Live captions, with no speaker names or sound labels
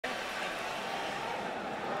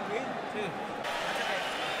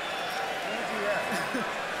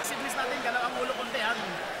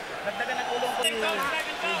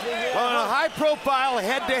Well, a high-profile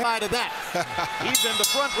head-to-head of that. He's in the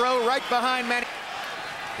front row, right behind Manny.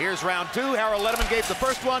 Here's round two. Harold Letterman gave the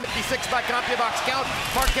first one. 56 by CompuBox count.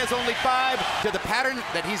 Marquez only 5. To the pattern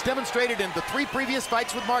that he's demonstrated in the 3 previous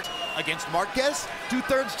fights with Marquez. Against Marquez,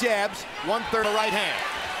 2/3 jabs, 1/3 a right hand.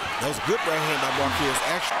 That was good right hand by Marquez,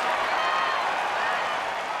 actually.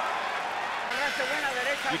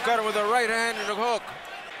 You cut it with a right hand and a hook.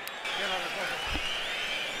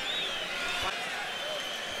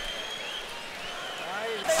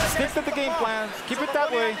 Stick to the game plan. Keep it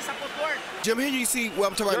that way. Jim, here you see what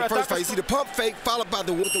I'm talking about in the first fight. You see the pump fake followed by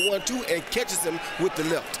with the 1-2 and catches him with the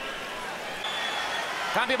left.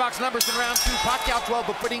 CompuBox numbers in round 2. Pacquiao 12,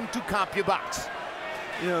 but putting to CompuBox.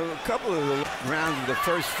 You know, a couple of the rounds of the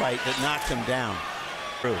first fight that knocked him down.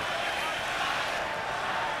 True.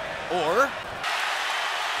 Or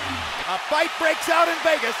a fight breaks out in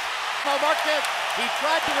Vegas. Marquez, he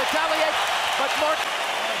tried to retaliate, but Marquez.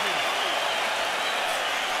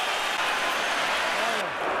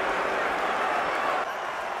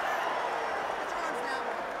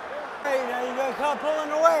 Hey, now you gotta come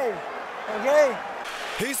pulling away, okay?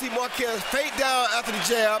 Here you see Marquez fade down after the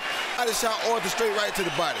jab, body shot or the straight right to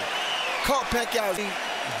the body. Caught Pacquiao.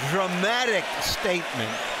 Dramatic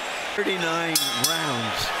statement. 39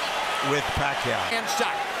 rounds with Pacquiao. And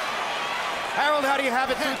shot. Harold, how do you have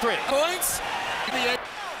it? 2-3. Points.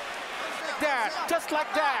 That, just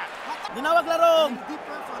like that. Dinawag larong.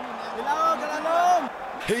 Dinawag larong.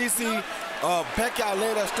 Here you see Pacquiao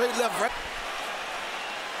laying that straight left right.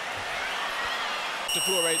 The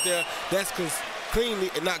floor right there. That's cleanly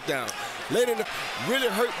a knockdown. Later really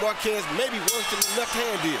hurt Marquez, maybe worse than the left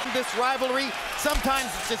hand did. This rivalry, sometimes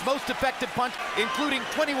it's his most effective punch, including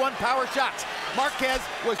 21 power shots. Marquez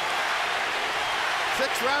was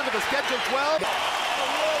 6th round of a scheduled 12.